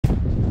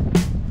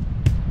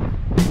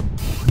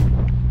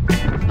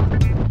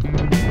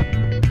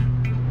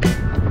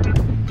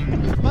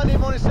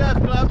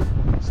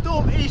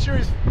Storm Isha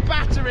is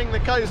battering the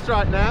coast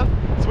right now,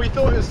 so we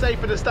thought it was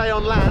safer to stay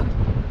on land.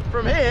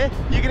 From here,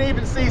 you can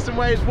even see some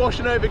waves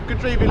washing over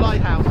Kadrivi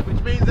Lighthouse, which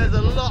means there's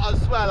a lot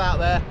of swell out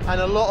there and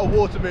a lot of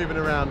water moving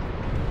around.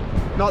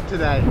 Not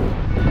today.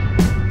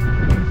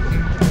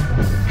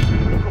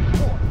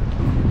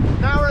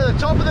 Now we're at the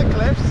top of the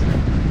cliffs.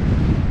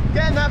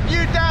 Getting that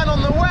view down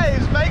on the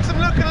waves makes them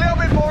look a little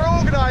bit more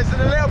organised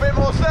and a little bit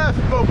more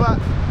surfable,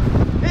 but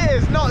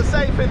it is not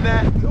safe in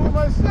there. It's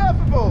almost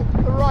surfable.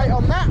 Right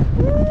on that.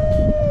 Woo!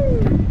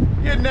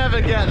 You'd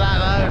never get that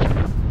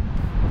though.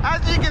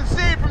 As you can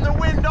see from the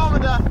wind